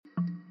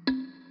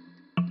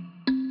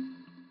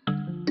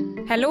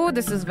Hello,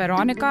 this is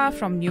Veronica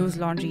from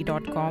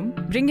newslaundry.com,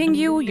 bringing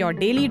you your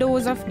daily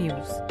dose of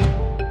news.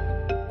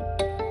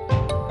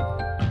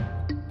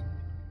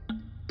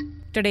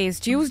 Today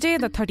is Tuesday,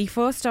 the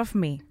 31st of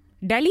May.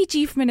 Delhi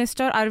Chief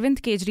Minister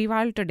Arvind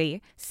Kejriwal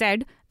today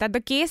said that the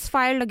case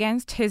filed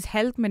against his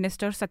Health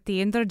Minister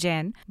Satyendra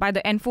Jain by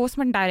the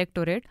Enforcement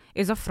Directorate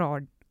is a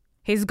fraud.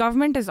 His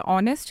government is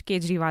honest,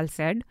 Kejriwal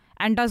said,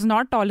 and does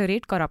not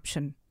tolerate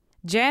corruption.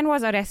 Jain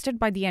was arrested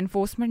by the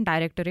Enforcement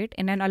Directorate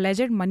in an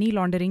alleged money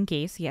laundering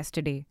case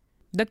yesterday.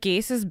 The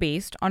case is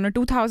based on a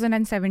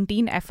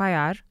 2017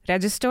 FIR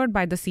registered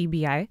by the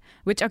CBI,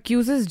 which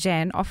accuses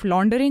Jain of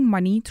laundering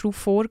money through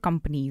 4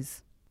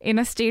 companies. In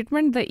a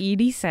statement, the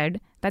ED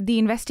said that the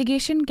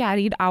investigation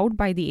carried out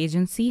by the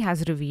agency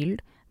has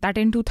revealed that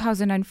in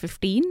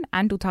 2015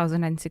 and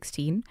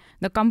 2016,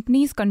 the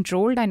companies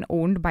controlled and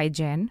owned by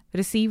Jain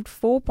received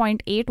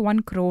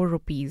 4.81 crore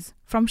rupees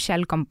from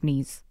shell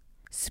companies.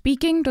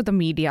 Speaking to the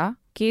media,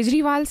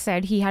 Kejriwal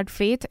said he had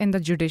faith in the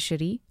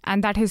judiciary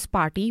and that his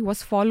party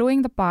was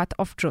following the path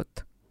of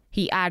truth.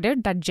 He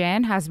added that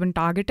Jain has been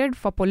targeted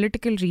for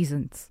political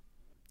reasons.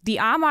 The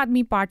Aam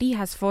Aadmi Party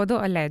has further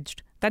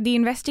alleged that the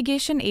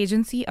investigation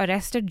agency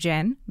arrested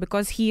Jain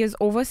because he is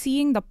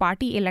overseeing the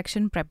party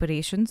election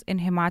preparations in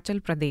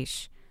Himachal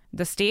Pradesh.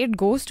 The state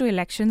goes to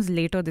elections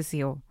later this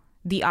year.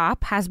 The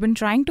AAP has been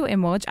trying to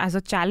emerge as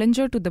a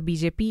challenger to the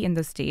BJP in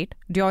the state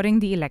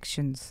during the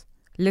elections.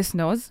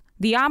 Listeners,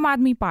 the Aam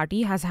Aadmi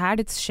Party has had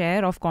its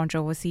share of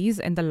controversies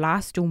in the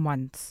last 2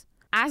 months.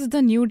 As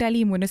the New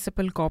Delhi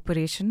Municipal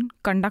Corporation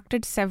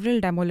conducted several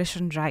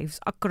demolition drives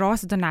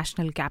across the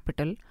national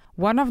capital,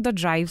 one of the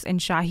drives in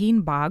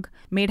Shaheen Bagh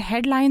made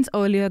headlines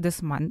earlier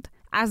this month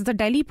as the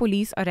Delhi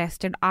police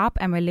arrested AAP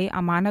MLA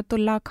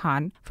Amanatullah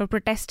Khan for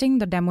protesting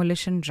the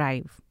demolition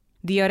drive.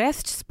 The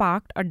arrest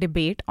sparked a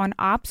debate on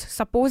AAP's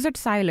supposed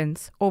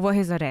silence over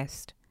his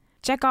arrest.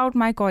 Check out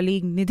my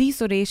colleague Nidhi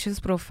Suresh's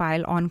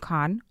profile on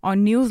Khan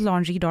on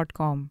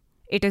newslaundry.com.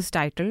 It is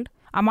titled,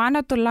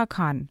 Amanatullah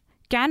Khan,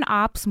 Can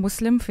AAP's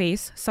Muslim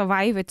Face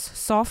Survive Its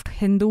Soft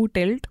Hindu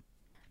Tilt?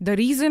 The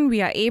reason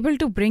we are able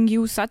to bring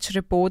you such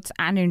reports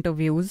and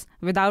interviews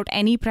without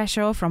any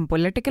pressure from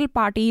political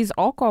parties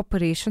or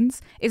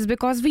corporations is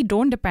because we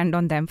don't depend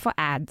on them for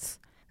ads.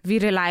 We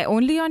rely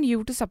only on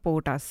you to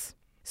support us.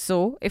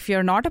 So, if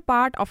you're not a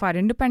part of our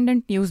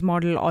independent news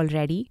model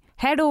already,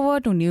 head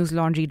over to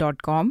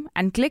newslaundry.com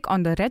and click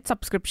on the red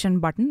subscription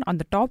button on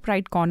the top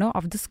right corner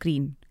of the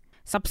screen.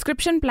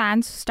 Subscription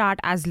plans start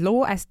as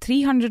low as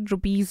 300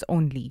 rupees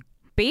only.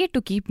 Pay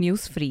to keep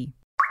news free.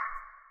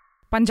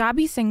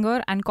 Punjabi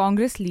singer and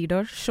Congress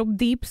leader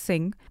Shubhdeep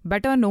Singh,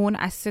 better known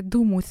as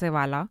Sidhu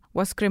Moosewala,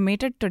 was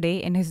cremated today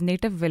in his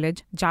native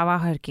village,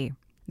 Jawahar Ke.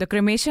 The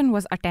cremation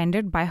was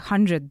attended by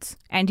hundreds,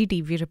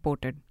 NDTV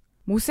reported.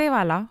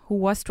 Moosewala, who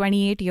was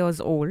 28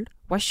 years old,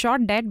 was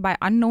shot dead by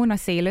unknown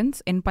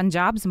assailants in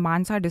Punjab's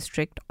Mansa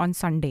district on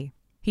Sunday.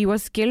 He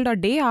was killed a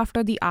day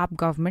after the AAP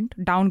government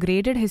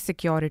downgraded his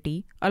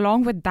security,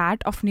 along with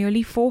that of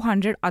nearly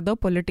 400 other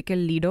political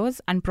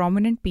leaders and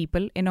prominent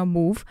people in a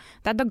move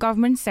that the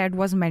government said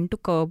was meant to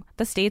curb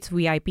the state's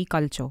VIP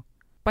culture.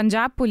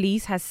 Punjab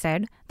police has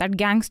said that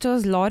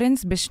gangsters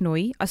Lawrence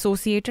Bishnoi,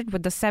 associated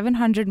with the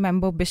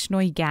 700-member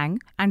Bishnoi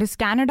gang, and his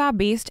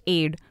Canada-based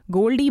aide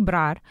Goldie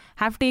Brar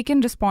have taken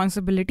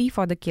responsibility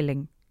for the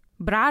killing.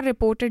 Brar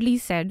reportedly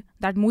said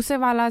that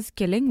Moosewala's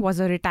killing was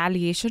a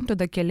retaliation to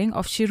the killing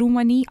of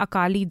Shiromani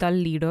Akali Dal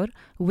leader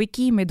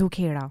Vicky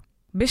Midhukhera.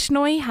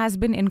 Bishnoi has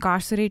been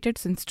incarcerated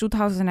since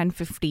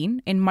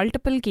 2015 in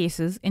multiple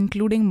cases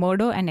including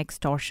murder and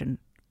extortion.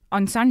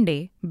 On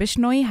Sunday,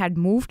 Bishnoi had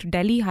moved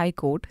Delhi High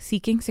Court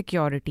seeking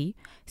security,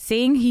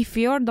 saying he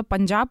feared the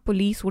Punjab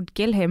police would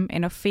kill him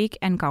in a fake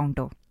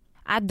encounter.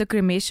 At the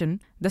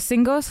cremation, the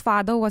singer's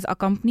father was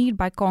accompanied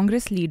by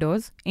Congress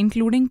leaders,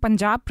 including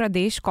Punjab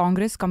Pradesh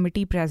Congress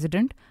Committee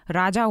President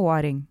Raja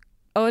Waring.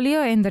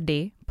 Earlier in the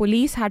day,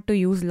 police had to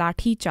use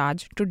lathi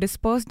charge to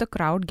disperse the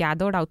crowd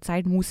gathered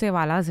outside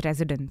Moosewala's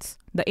residence,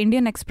 the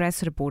Indian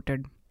Express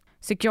reported.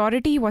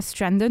 Security was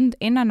strengthened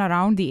in and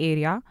around the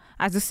area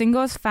as the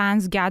singer's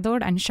fans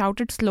gathered and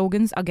shouted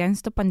slogans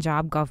against the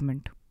Punjab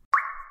government.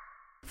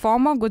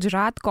 Former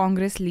Gujarat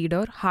Congress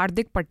leader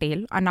Hardik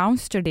Patel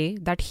announced today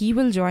that he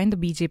will join the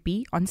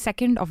BJP on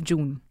 2nd of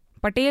June.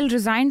 Patel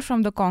resigned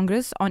from the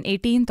Congress on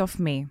 18th of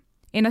May.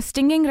 In a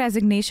stinging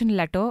resignation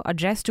letter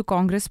addressed to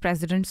Congress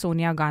President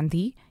Sonia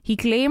Gandhi, he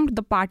claimed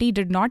the party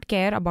did not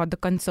care about the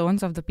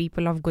concerns of the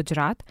people of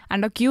Gujarat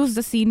and accused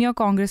the senior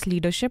Congress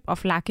leadership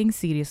of lacking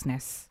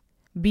seriousness.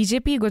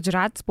 BJP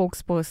Gujarat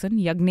spokesperson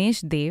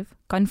Yagnesh Dev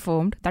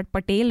confirmed that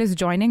Patel is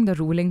joining the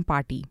ruling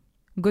party.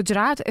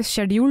 Gujarat is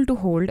scheduled to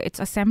hold its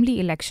assembly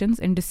elections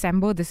in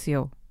December this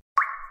year.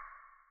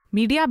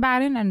 Media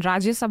baron and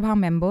Rajya Sabha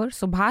member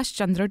Subhash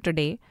Chandra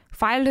today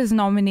filed his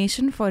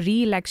nomination for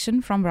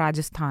re-election from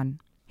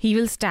Rajasthan. He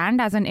will stand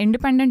as an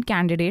independent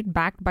candidate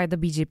backed by the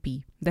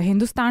BJP, the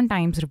Hindustan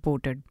Times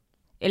reported.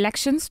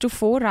 Elections to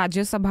 4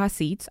 Rajya Sabha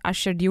seats are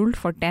scheduled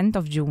for 10th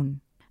of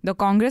June. The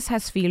Congress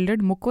has fielded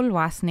Mukul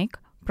Wasnik,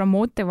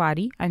 Pramod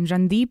Tiwari and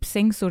Randeep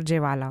Singh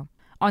Surjewala.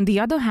 On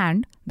the other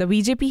hand, the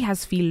BJP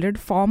has fielded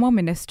former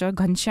Minister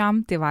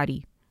Ghanshyam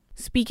Tiwari.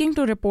 Speaking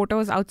to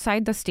reporters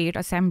outside the State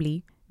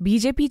Assembly,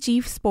 BJP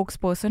chief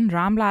spokesperson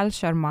Ramlal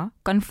Sharma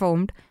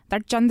confirmed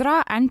that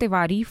Chandra and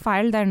Tiwari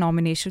filed their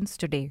nominations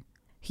today.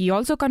 He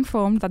also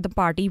confirmed that the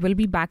party will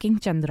be backing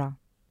Chandra.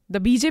 The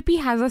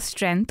BJP has a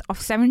strength of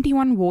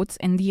 71 votes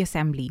in the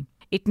assembly.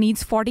 It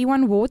needs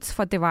 41 votes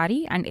for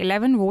Tiwari and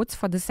 11 votes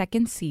for the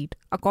second seat,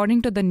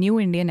 according to the New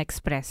Indian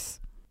Express.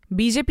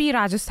 BJP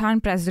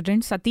Rajasthan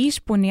President Satish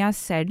Punia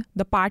said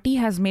the party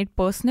has made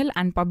personal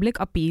and public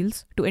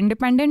appeals to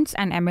independents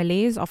and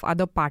MLAs of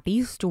other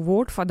parties to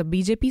vote for the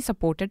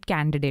BJP-supported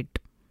candidate.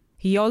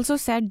 He also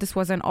said this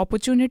was an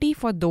opportunity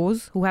for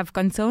those who have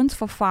concerns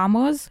for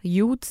farmers,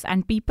 youths,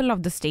 and people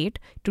of the state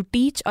to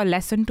teach a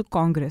lesson to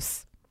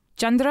Congress.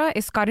 Chandra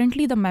is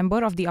currently the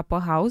member of the upper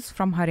house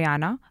from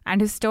Haryana,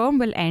 and his term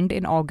will end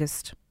in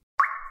August.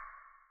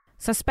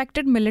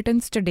 Suspected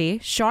militants today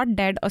shot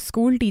dead a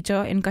school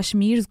teacher in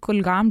Kashmir's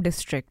Kulgam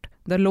district,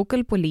 the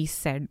local police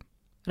said.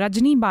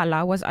 Rajni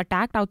Bala was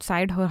attacked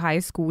outside her high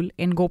school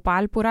in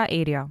Gopalpura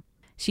area.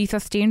 She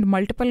sustained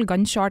multiple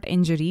gunshot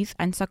injuries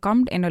and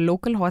succumbed in a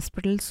local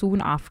hospital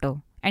soon after,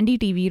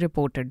 NDTV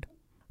reported.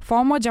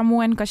 Former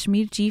Jammu and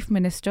Kashmir Chief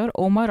Minister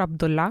Omar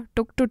Abdullah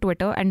took to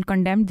Twitter and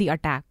condemned the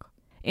attack.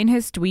 In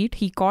his tweet,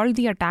 he called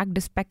the attack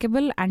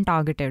despicable and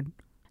targeted.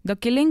 The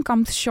killing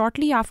comes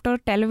shortly after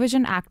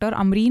television actor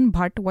Amreen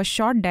Bhatt was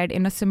shot dead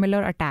in a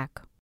similar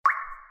attack.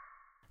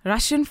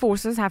 Russian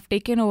forces have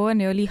taken over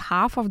nearly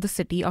half of the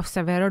city of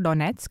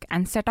Severodonetsk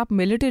and set up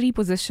military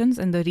positions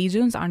in the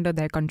regions under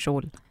their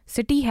control,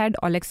 city head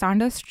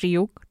Alexander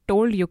Stryuk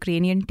told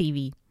Ukrainian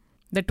TV.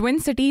 The twin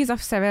cities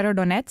of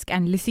Severodonetsk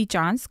and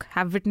Lysychansk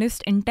have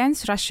witnessed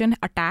intense Russian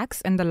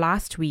attacks in the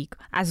last week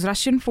as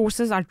Russian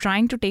forces are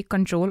trying to take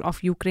control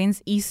of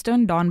Ukraine's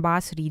eastern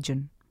Donbas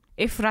region.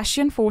 If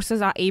Russian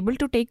forces are able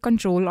to take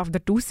control of the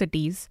two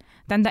cities,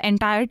 then the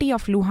entirety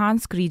of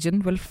Luhansk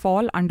region will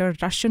fall under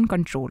Russian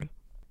control.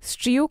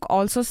 Stryuk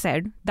also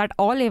said that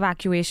all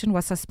evacuation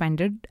was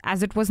suspended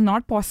as it was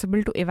not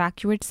possible to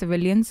evacuate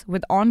civilians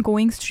with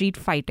ongoing street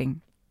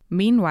fighting.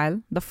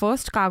 Meanwhile, the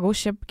first cargo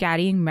ship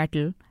carrying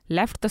metal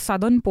left the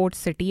southern port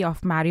city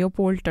of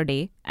Mariupol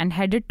today and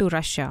headed to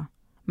Russia.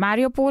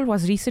 Mariupol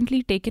was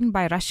recently taken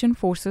by Russian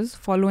forces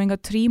following a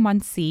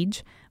 3-month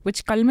siege,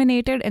 which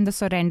culminated in the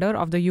surrender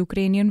of the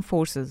Ukrainian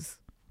forces.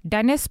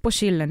 Denis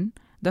Pushilin,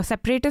 the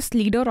separatist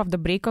leader of the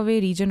breakaway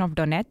region of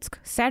Donetsk,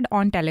 said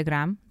on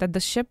Telegram that the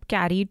ship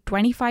carried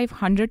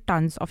 2,500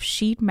 tons of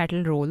sheet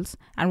metal rolls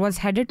and was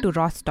headed to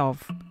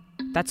Rostov.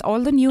 That's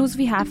all the news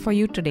we have for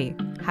you today.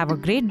 Have a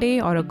great day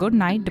or a good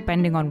night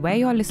depending on where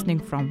you're listening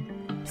from.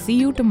 See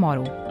you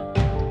tomorrow.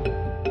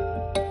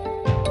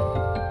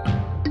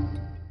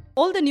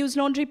 All the News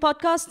Laundry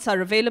podcasts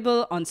are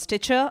available on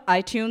Stitcher,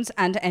 iTunes,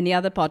 and any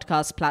other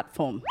podcast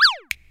platform.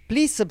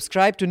 Please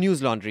subscribe to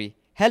News Laundry.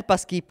 Help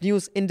us keep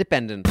news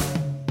independent.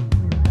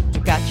 To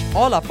catch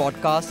all our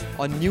podcasts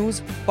on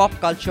news, pop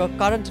culture,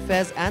 current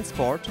affairs, and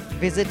sport,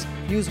 visit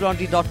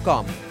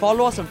newslaundry.com.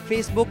 Follow us on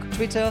Facebook,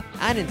 Twitter,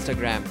 and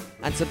Instagram,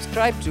 and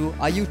subscribe to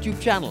our YouTube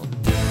channel.